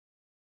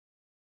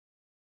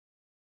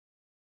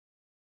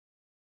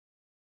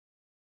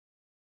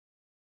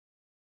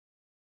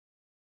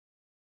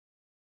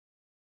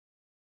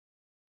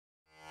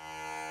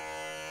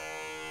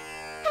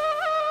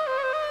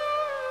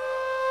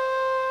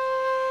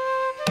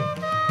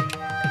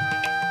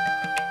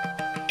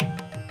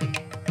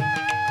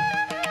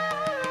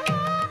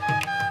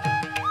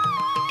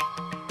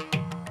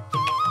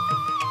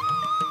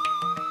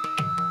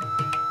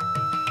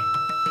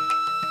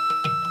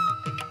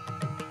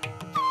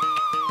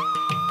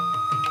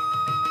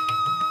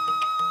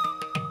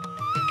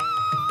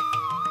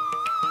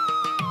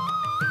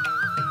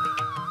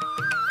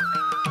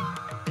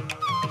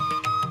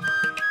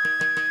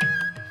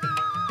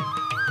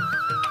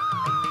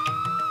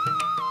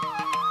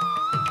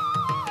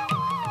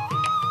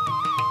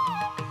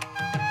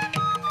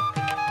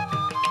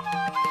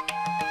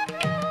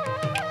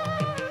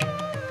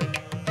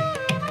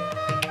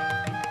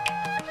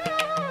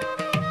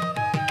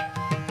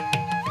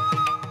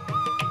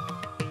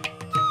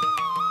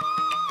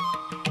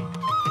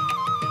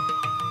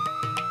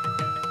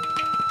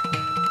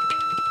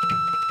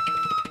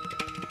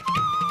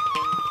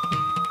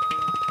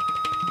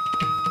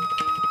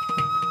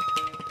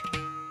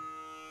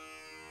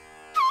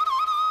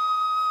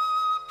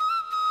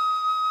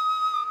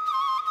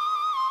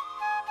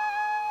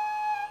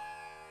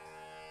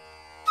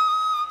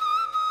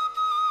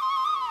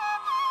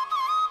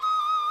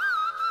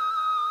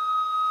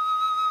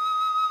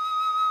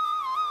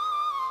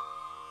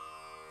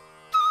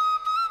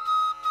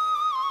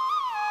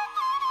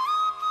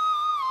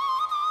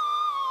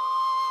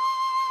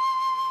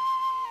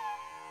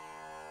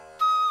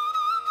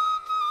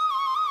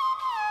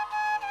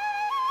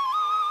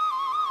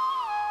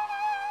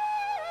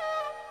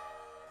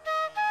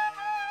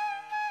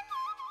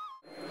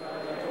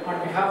On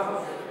behalf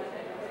of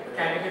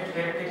Calicut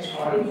Heritage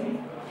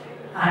Forum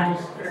and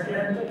its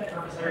President,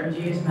 Professor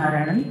M.G.S.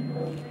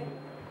 Narayanan,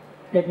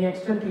 let me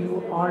extend to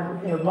you all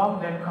a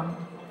warm welcome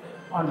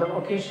on the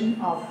occasion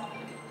of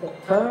the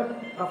third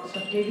Professor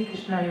K.V.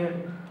 Krishna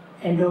Ayyar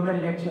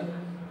Endowment Lecture.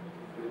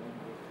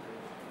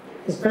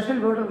 A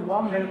special word of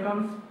warm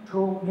welcome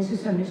to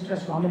Mrs. and Mr.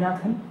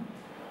 Swaminathan,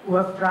 who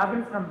have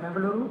travelled from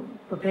Bengaluru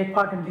to take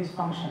part in this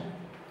function.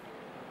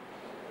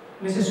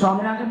 Mrs.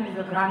 Swaminathan is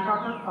the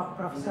granddaughter of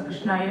Professor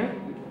Krishna Ayyar.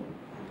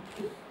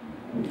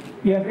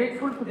 We are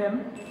grateful to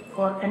them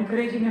for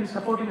encouraging and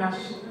supporting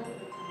us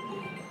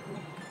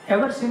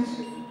ever since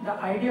the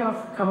idea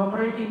of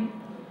commemorating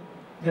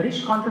the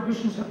rich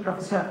contributions of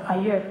Professor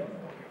Ayyar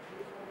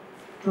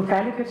to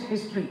Calicut's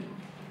history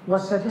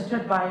was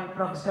suggested by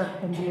Professor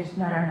M.G.S.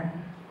 Narayanan.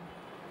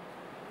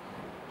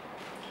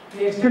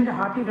 We extend a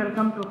hearty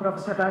welcome to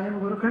Professor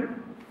Rajan Gurukul,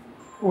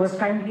 who has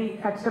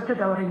kindly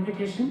accepted our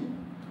invitation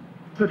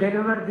to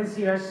deliver this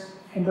year's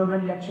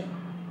endowment lecture.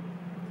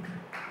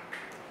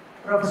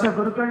 Professor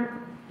Gurukul,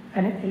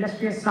 an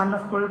illustrious son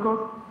of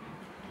Kozhikode,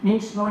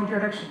 needs no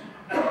introduction.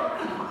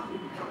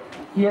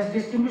 He has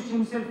distinguished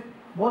himself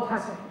both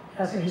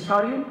as a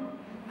historian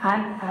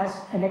and as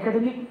an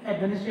academic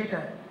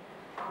administrator,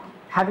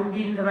 having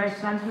been the Vice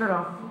Chancellor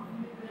of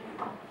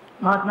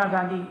Mahatma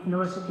Gandhi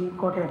University,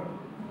 Kottayam.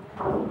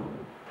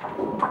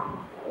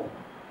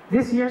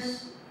 This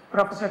year's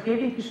Professor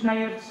K.V. Krishna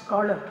Ayyar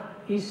scholar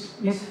is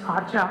Ms.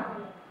 Archa,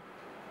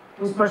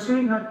 who is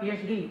pursuing her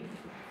PhD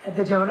at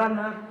the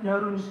Jawaharlal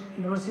Nehru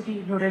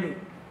University, New Delhi.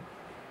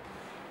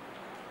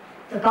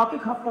 The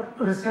topic of her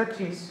research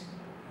is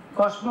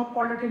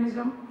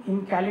Cosmopolitanism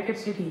in Calicut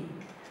City,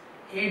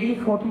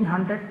 AD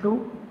 1400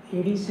 to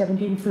AD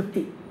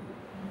 1750.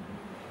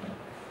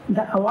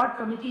 The award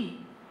committee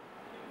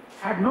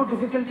had no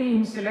difficulty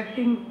in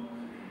selecting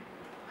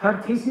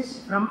her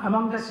thesis from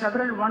among the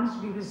several ones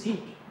we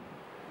received,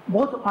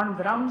 both on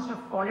grounds of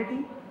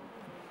quality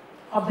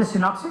of the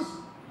synopsis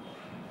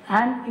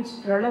and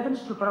its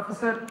relevance to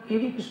Professor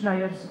K.V. Krishna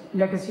Ayyar's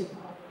legacy.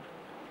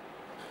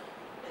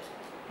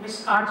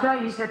 Ms.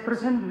 Archa is at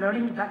present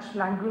learning Dutch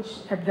language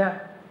at the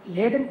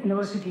Leiden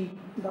University,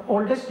 the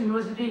oldest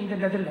university in the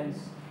Netherlands,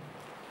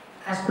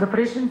 as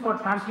preparation for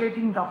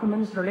translating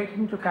documents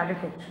relating to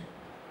Calicut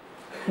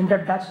in the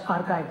Dutch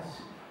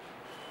archives.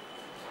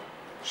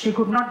 She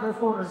could not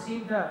therefore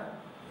receive the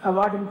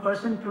award in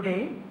person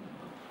today.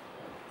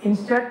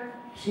 Instead,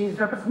 she is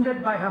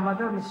represented by her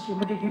mother, Ms.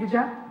 Srimati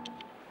Girija,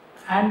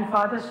 and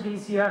father, Sri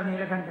C.R.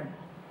 Neelakandan.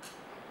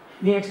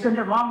 We extend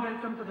a warm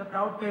welcome to the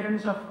proud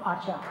parents of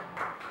Archa.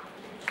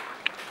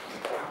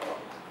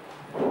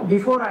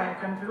 Before I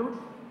conclude,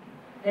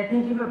 let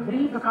me give a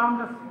brief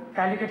account of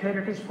Calicut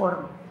Heritage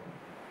Forum.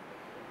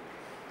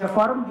 The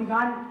forum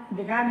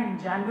began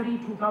in January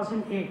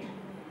 2008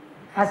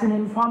 as an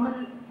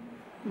informal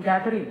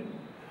gathering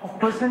of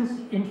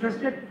persons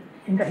interested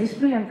in the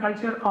history and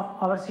culture of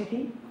our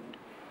city,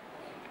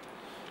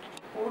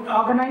 who would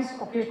organize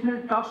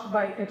occasional talks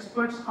by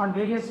experts on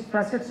various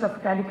facets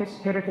of Calicut's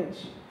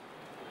heritage.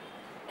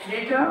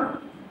 Later,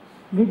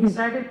 we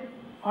decided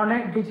on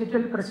a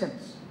digital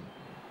presence.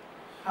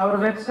 Our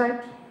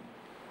website,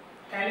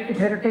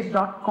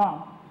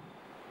 calicutHeritage.com,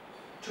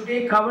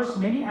 today covers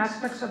many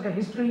aspects of the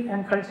history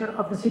and culture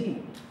of the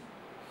city.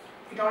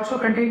 It also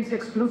contains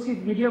exclusive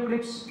video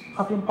clips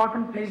of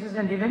important places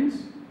and events.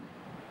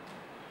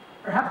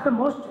 Perhaps the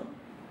most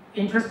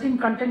interesting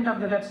content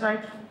of the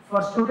website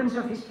for students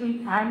of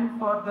history and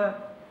for the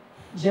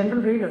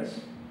general readers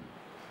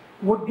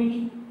would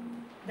be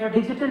the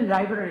digital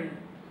library,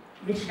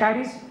 which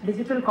carries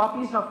digital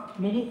copies of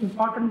many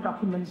important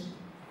documents,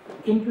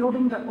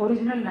 including the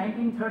original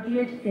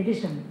 1938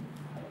 edition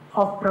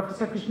of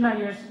Professor Krishna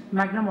Ayyar's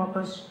magnum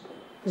opus,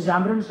 The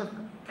Zamrans of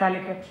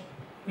Calicut,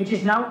 which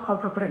is now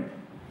out of print.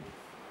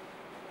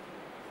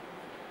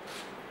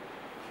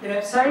 The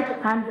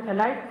website and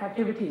allied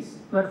activities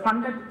were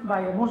funded by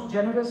a most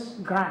generous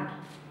grant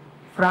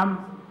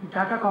from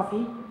Tata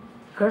Coffee,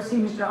 courtesy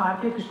Mr.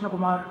 R.K. Krishna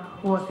Kumar,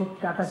 who was with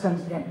Tata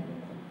Sons then.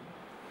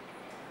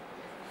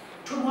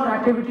 Two more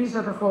activities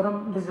of the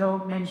forum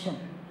deserve mention.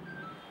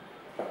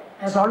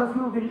 As all of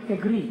you will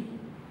agree,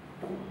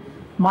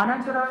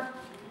 Manachara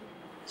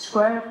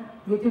Square,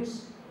 with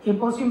its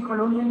imposing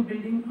colonial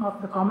building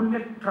of the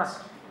Commonwealth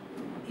Trust,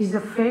 is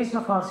the face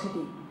of our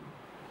city.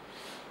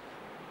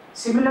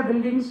 Similar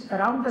buildings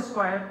around the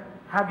square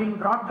have been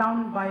brought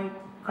down by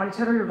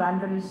cultural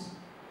vandals,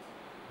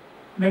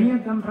 many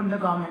of them from the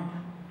government.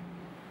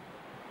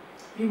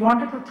 We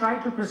wanted to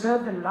try to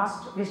preserve the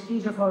last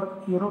vestige of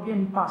our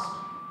European past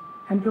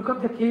and took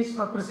up the case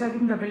for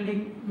preserving the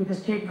building with the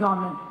state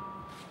government.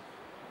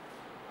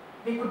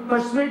 We could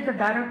persuade the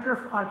Director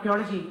of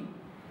Archaeology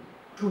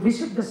to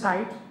visit the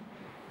site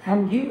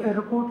and give a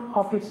report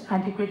of its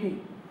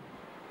antiquity.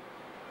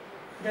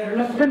 The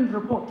reluctant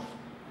report,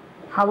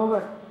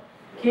 however,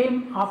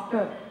 came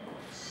after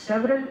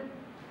several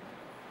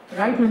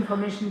right to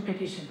information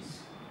petitions.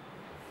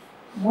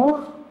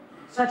 More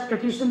such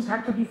petitions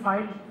had to be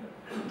filed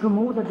to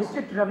move the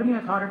district revenue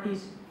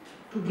authorities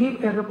to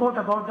give a report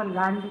about the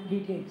land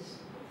details.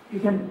 You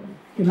can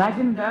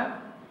imagine the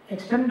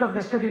extent of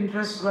vested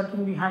interests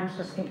working behind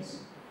such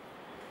things.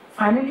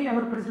 Finally,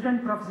 our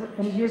President, Professor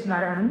N.G.S.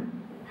 Narayanan,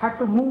 had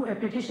to move a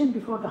petition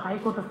before the High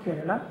Court of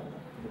Kerala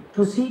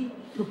to seek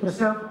to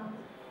preserve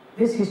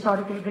this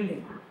historical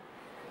building.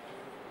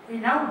 We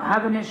now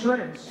have an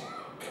assurance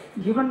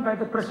given by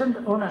the present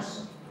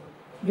owners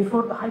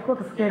before the High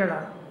Court of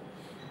Kerala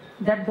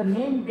that the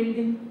main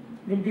building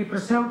will be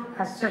preserved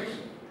as such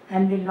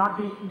and will not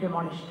be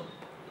demolished.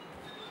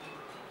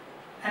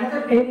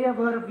 Another area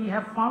where we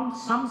have found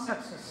some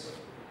success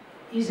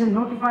is in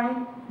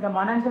notifying the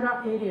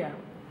Mananjara area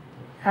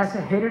as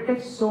a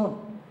heritage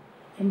zone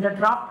in the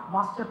draft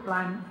master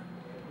plan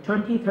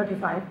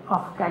 2035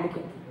 of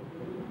Calicut.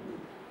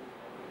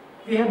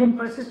 We have been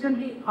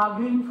persistently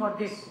arguing for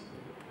this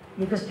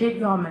with the state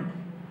government.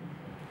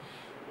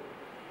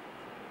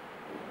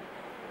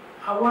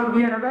 However,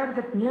 we are aware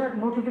that mere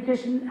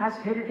notification as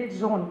heritage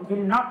zone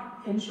will not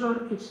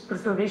ensure its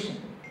preservation,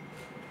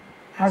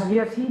 as we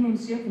have seen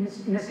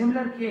in a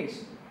similar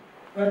case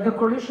where the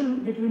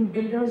collision between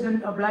builders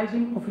and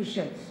obliging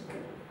officials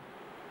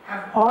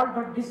have all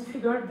but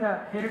disfigured the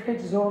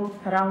heritage zone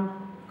around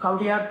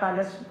Kaudiyar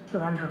Palace,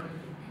 Trivandrum.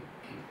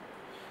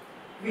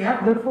 We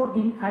have therefore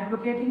been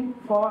advocating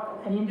for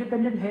an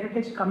independent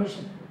heritage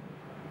commission.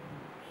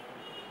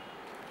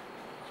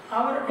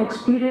 Our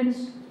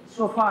experience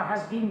so far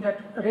has been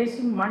that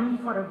raising money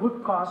for a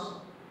good cause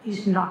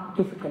is not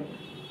difficult.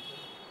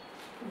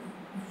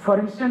 For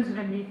instance,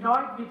 when we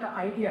toyed with the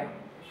idea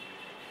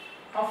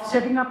of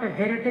setting up a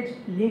heritage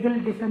legal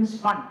defense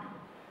fund,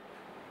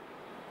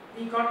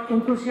 we got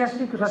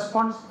enthusiastic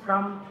response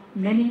from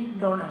many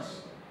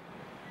donors.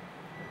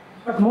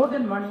 But more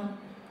than money,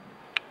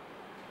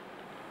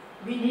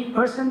 we need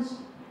persons,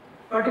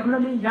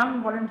 particularly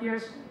young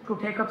volunteers, to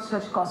take up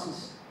such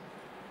causes.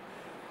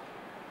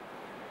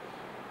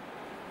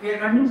 We are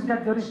convinced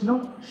that there is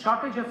no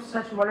shortage of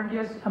such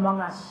volunteers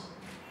among us.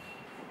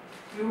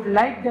 We would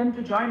like them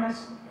to join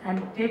us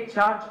and take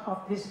charge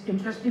of this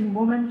interesting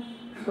movement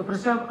to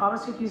preserve our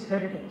city's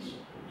heritage.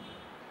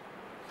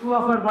 Two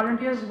of our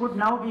volunteers would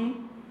now be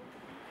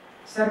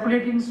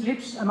circulating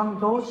slips among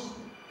those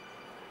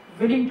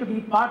willing to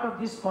be part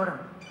of this forum.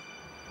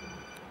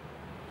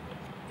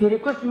 We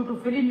request you to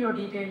fill in your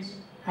details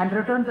and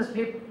return the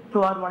slip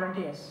to our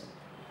volunteers.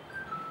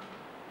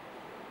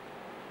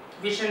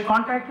 We shall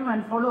contact you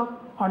and follow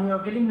up on your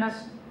willingness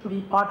to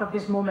be part of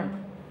this movement.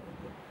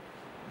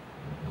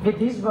 With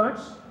these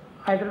words,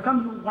 I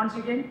welcome you once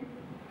again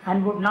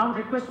and would now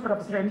request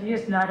Professor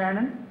N.G.S.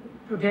 Narayanan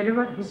to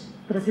deliver his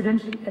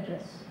presidential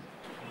address.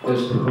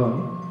 First of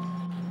all,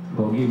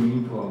 forgive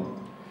me for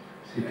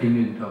sitting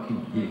and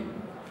talking here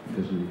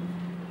because of the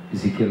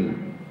physical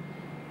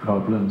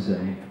problems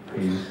I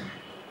face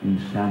in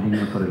standing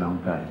up for a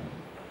long time.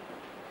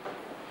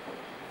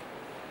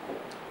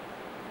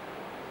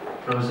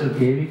 Professor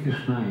K.V.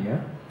 Krishna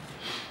Ayyar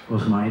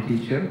was my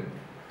teacher.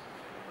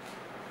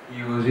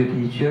 He was a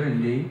teacher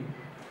in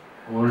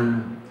the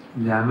old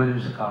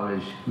Endowment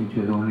College, which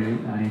was only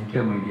an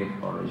intermediate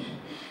college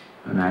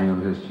when I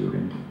was a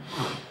student.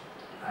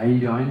 I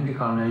joined the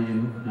college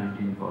in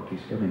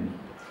 1947.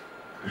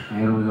 Krishna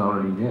Ayyar was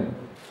already there.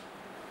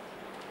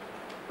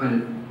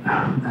 Well,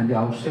 at the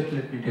outset,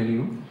 let me tell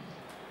you,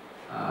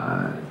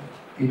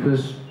 it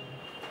was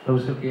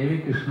Professor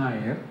K.V. Krishna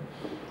Ayyar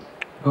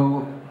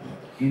who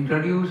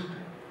introduced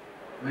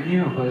many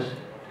of us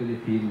to the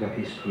field of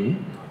history.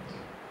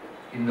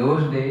 In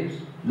those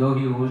days, though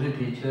he was a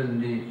teacher in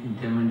the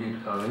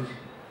intermediate college,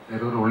 there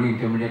were only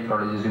intermediate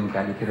colleges in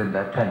Calicut at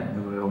that time.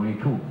 There were only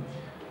two.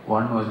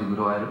 One was the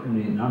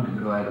not the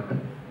Guru Ayappan,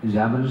 the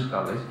Japanese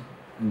college,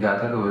 and the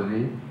other was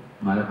the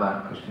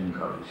Malabar Christian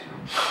college.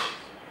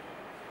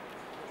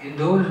 In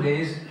those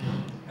days,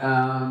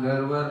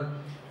 there were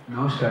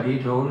no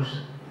study tools,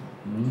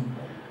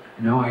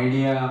 no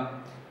idea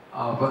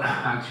of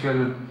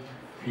actual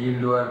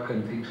field work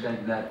and things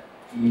like that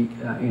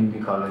in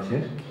the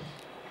colleges.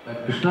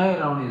 But Krishna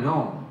Ayyar on his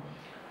own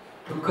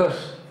took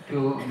us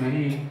to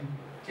many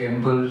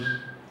temples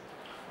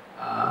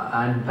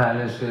and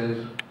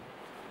palaces,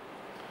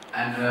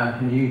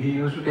 and he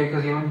used to take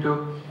us even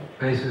to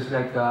places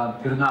like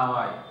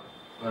Tirunavai,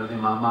 where the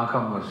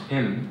Makam was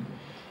held,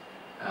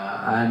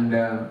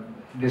 and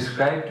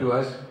described to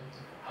us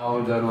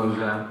how there was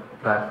a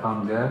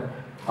platform there,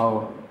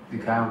 how the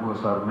camp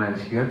was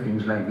organized here,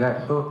 things like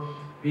that. So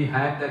we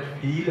had that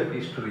feel of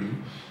history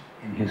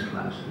in his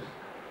classes.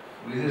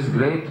 With his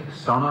great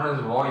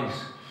sonorous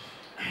voice,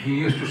 he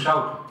used to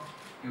shout.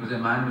 He was a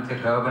man with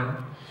a turban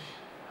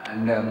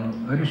and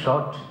very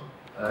short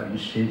in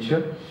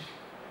stature,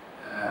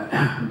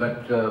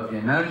 but the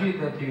energy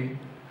that he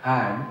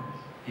had,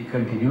 he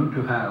continued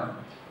to have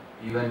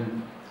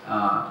even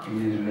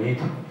in his late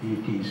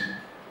 80s.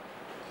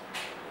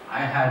 I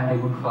had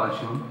the good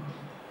fortune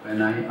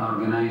when I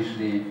organized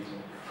the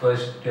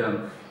first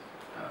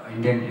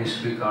Indian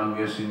History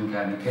Congress in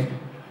Calicut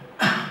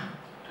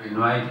to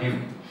invite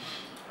him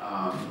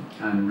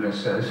and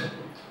bless us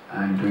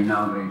and to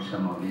inaugurate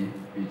some of the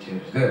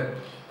features there.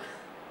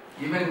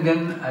 even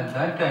then, at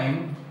that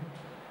time,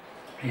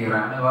 he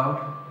ran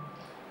about,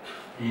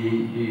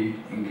 he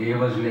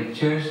gave us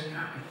lectures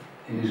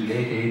in his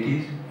late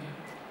 80s,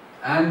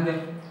 and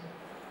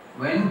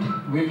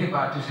went with the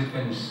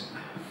participants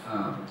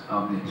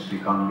of the history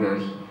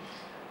congress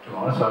to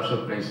all sorts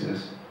of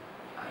places.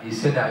 He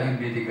said, I will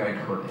be the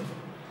guide for them,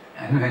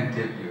 and went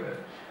everywhere.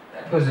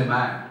 That was a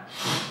man.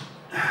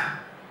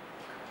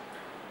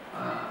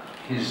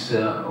 His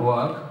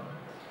work,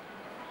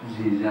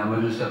 the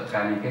Amalus of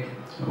Calicut,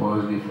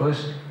 was the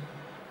first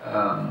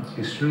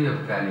history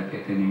of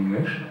Calicut in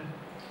English.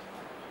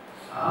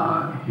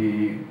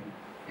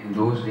 In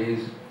those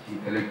days, he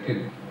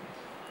collected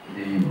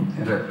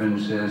the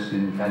references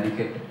in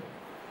Calicut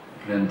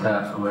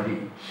Grantha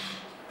Vari,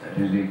 that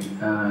is the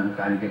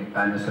Calicut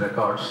Palace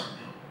Records,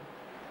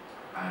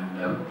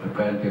 and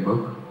prepared the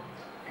book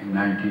in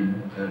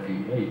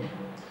 1938.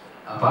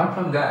 Apart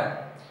from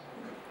that,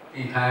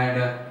 he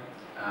had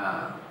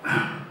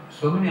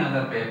so many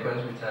other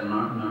papers which are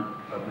not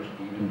published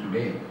even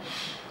today,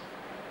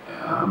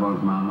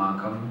 about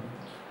Mamakam,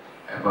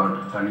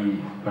 about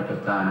Kali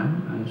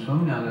Patathanam, and so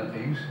many other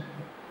things.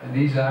 And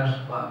these are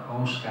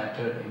found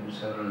scattered in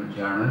several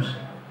journals.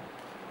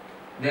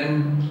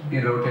 Then he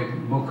wrote a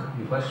book,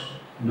 the first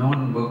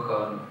known book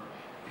on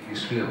the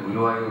history of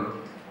Guruvayur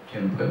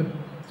temple,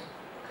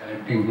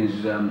 collecting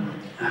his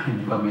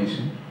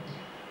information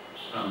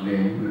from the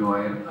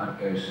Guruvayur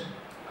archives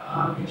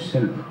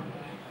itself.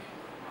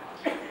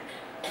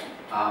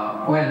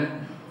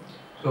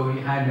 So we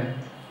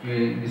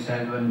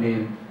decided one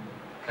day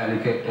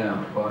Calicut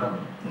Forum,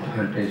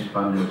 Heritage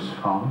Fund was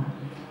formed,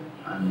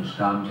 and Mr.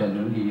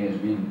 Ramchandran, he has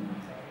been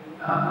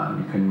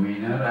the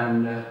convener,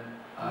 and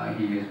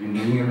he has been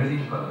doing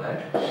everything for that.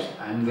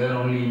 I'm there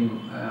only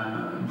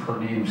for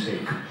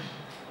namesake.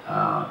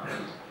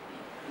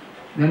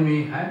 Then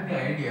we had the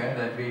idea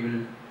that we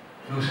will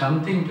do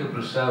something to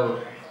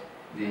preserve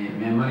the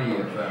memory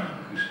of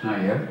Krishna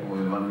Ayyar, who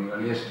was one of the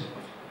earliest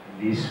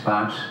in these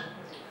parts,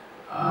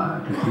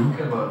 to think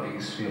about the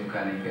history of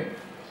Calicut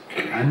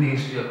and the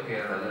history of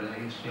Kerala. There is a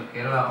history of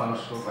Kerala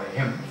also by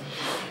him,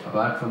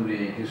 apart from the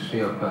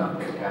history of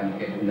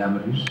Calicut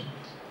Labyrinths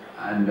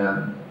and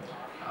the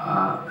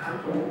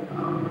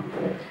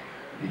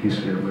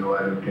history of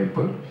Guruvayur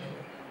temple.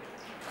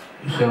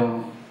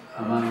 So,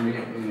 among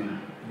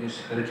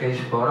this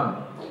Heritage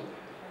Forum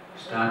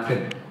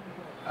started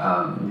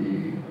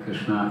the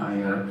Krishna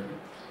Ayyar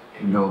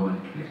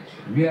Endowment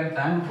lecture. We are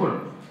thankful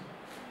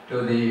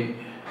to the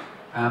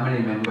family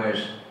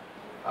members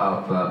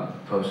of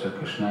Professor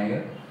Krishna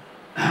Ayyar.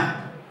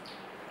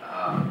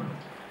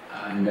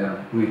 And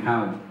we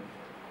have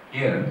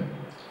here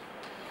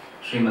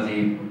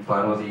Srimati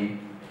Parvati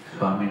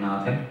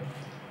Swaminathan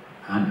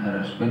and her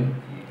husband.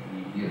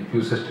 He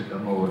refuses to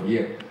come over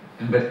here,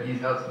 but he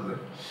is also there.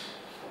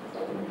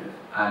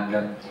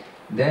 And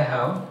they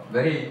have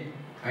very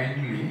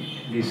kindly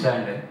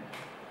decided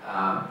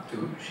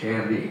to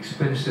share the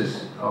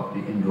expenses of the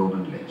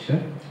endowment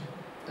lecture.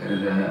 There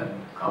is a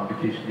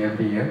competition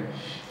every year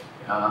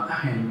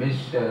in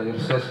which the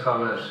research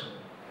scholars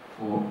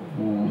who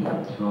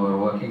are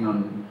working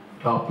on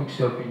topics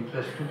of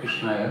interest to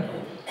Krishna Ayyar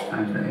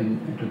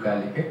and to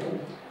Calicut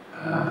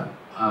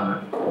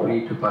are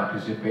free to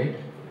participate.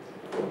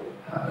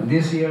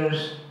 This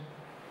year's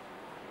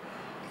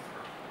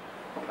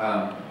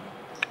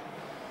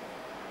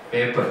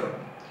paper,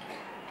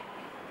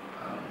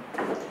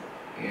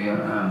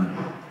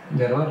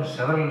 there were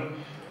several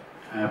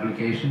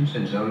applications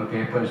and several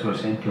papers were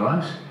sent to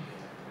us.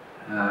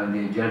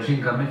 The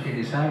judging committee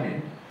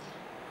decided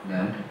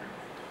that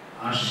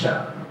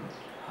Arsha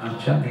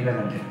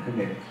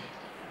Nilakandan,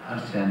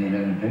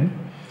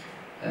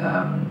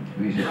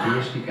 who is a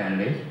PhD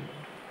candidate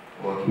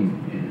working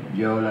in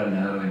Jawaharlal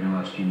Nehru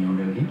University, New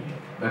Delhi,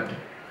 but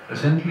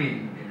presently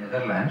in the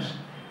Netherlands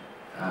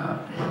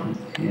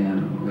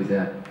with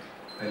a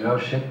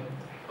fellowship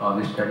for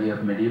the study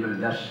of medieval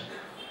Dutch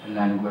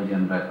language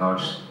and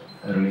records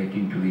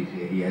relating to these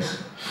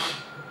areas.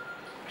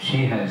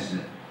 She has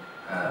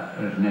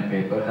written a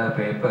paper, her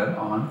paper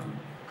on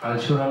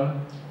cultural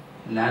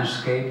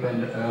landscape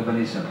and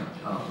urbanism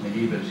of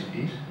medieval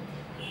cities,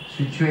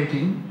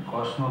 situating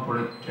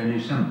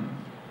cosmopolitanism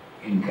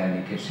in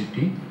Calicut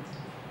city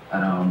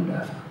around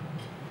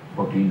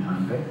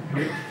 1400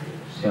 to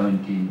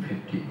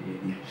 1750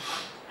 AD.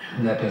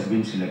 That has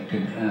been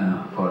selected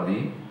for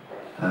the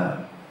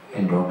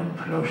endowment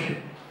fellowship.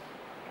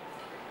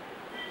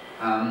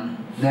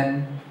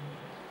 Then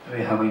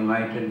we have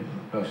invited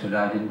Professor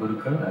Rajan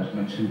Gurukal, as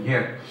mentioned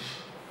here.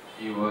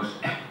 He was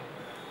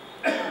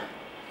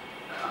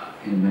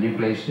in many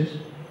places,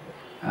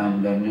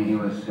 and then he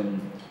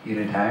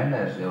retired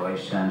as the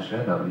Vice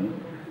Chancellor of the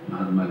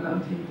Mahatma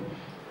Gandhi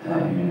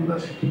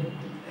University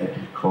at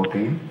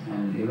Kottayam,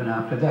 and even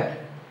after that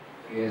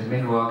he has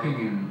been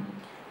working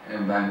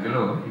in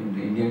Bangalore in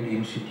the Indian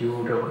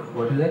Institute of,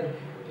 what is that?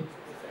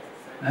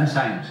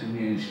 Science,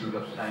 Indian Institute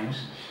of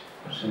Science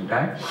for some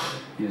time.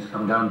 He has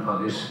come down for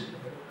this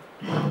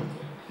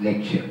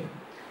lecture.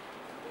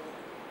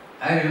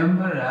 I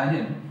remember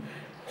Rajan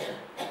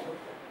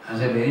as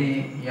a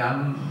very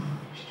young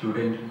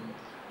student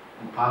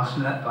who passed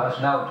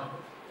out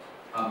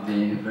of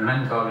the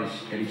Brennan College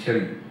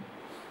tertiary,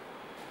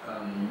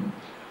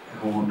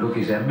 who took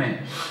his MA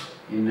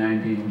in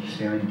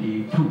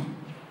 1972.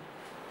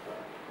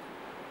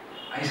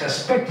 I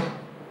suspect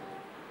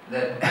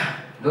that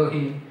though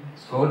he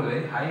scored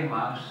very high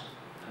marks,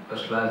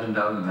 first class and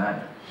all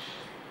that,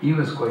 he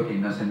was quite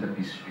innocent of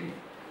history.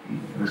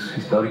 It was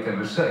historical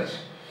research.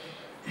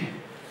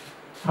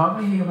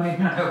 Probably you might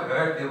not have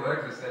heard the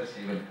word research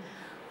even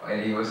while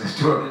he was a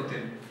student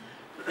in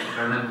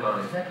London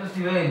College. That was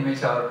the way in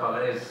which our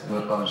colleges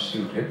were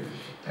constituted.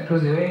 That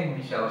was the way in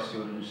which our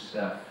students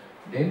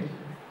did.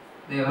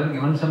 They were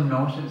given some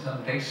notes and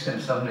some texts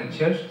and some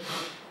lectures,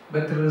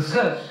 but the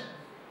research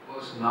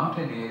was not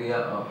an area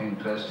of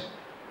interest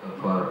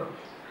for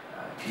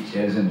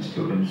teachers and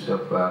students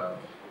of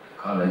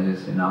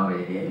colleges in our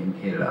area in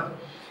Kerala.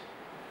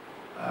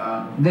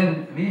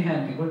 Then we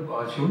had the good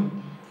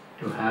fortune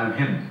to have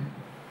him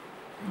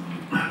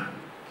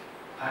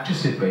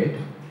participate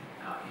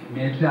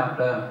immediately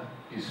after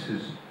his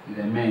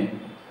MA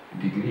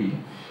degree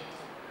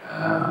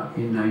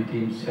in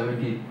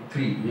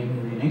 1973.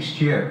 In the next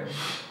year,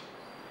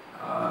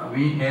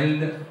 we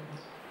held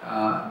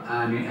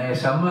a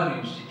summer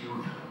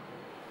institute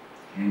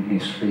in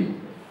history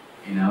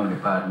in our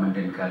department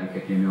in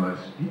Calicut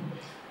University.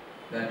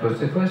 That was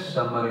the first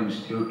summer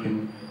institute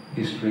in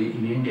history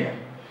in India,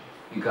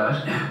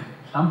 because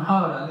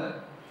somehow or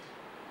other,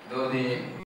 though the